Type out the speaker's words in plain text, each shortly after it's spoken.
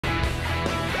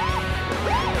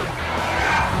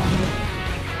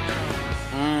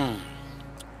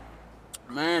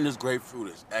Man, this grapefruit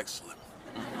is excellent.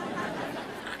 A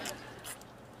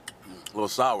little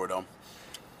sour, though.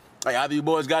 Hey, either you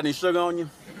boys got any sugar on you?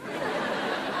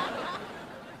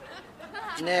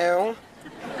 No.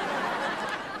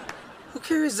 Who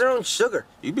carries their own sugar?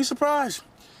 You'd be surprised.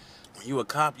 When you a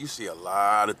cop, you see a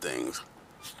lot of things.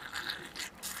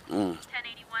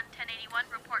 1081,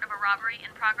 report of a robbery in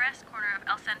progress, corner of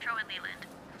El Centro and Leland.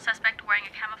 Suspect wearing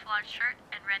a camouflage shirt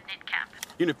and red knit cap.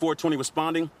 Unit 420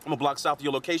 responding. I'm a block south of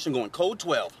your location going code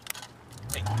 12.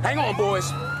 Hey, hang on,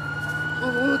 boys.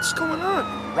 What's going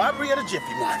on? Robbery at a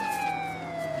Jiffy Mart.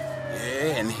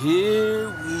 Yeah, and here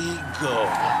we go.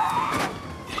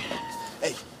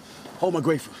 Hey, hold my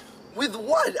grapefruit. With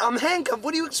what? I'm handcuffed.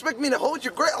 What do you expect me to hold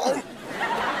your grip? Oh.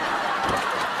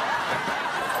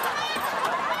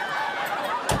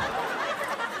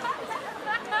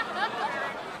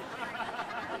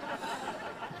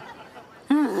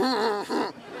 I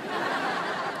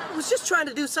was just trying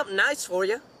to do something nice for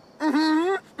you.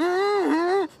 Well,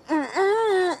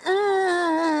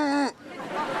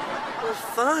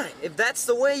 fine, if that's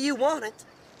the way you want it.